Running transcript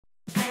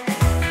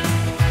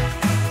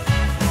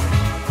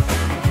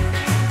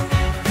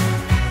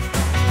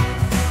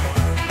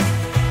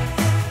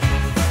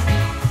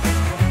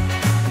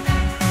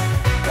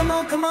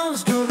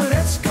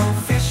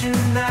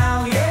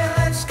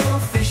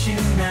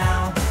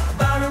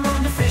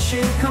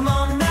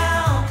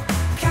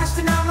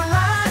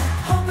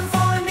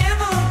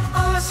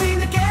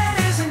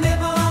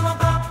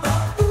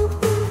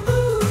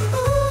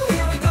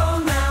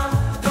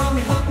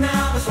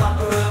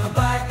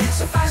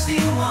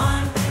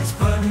on, it's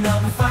putting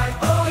up a fight.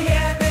 Oh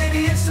yeah,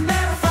 baby, it's a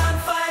marathon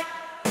fight.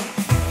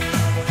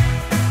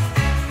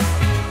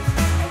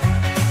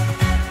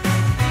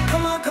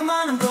 Come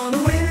on, I'm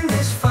gonna win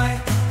this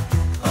fight.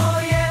 Oh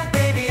yeah,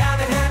 baby, I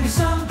can have me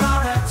some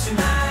Barra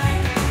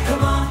tonight.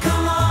 Come on,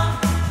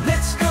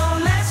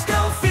 let's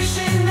go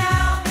fishing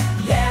now.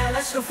 Yeah,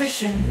 let's go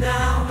fishing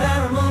now.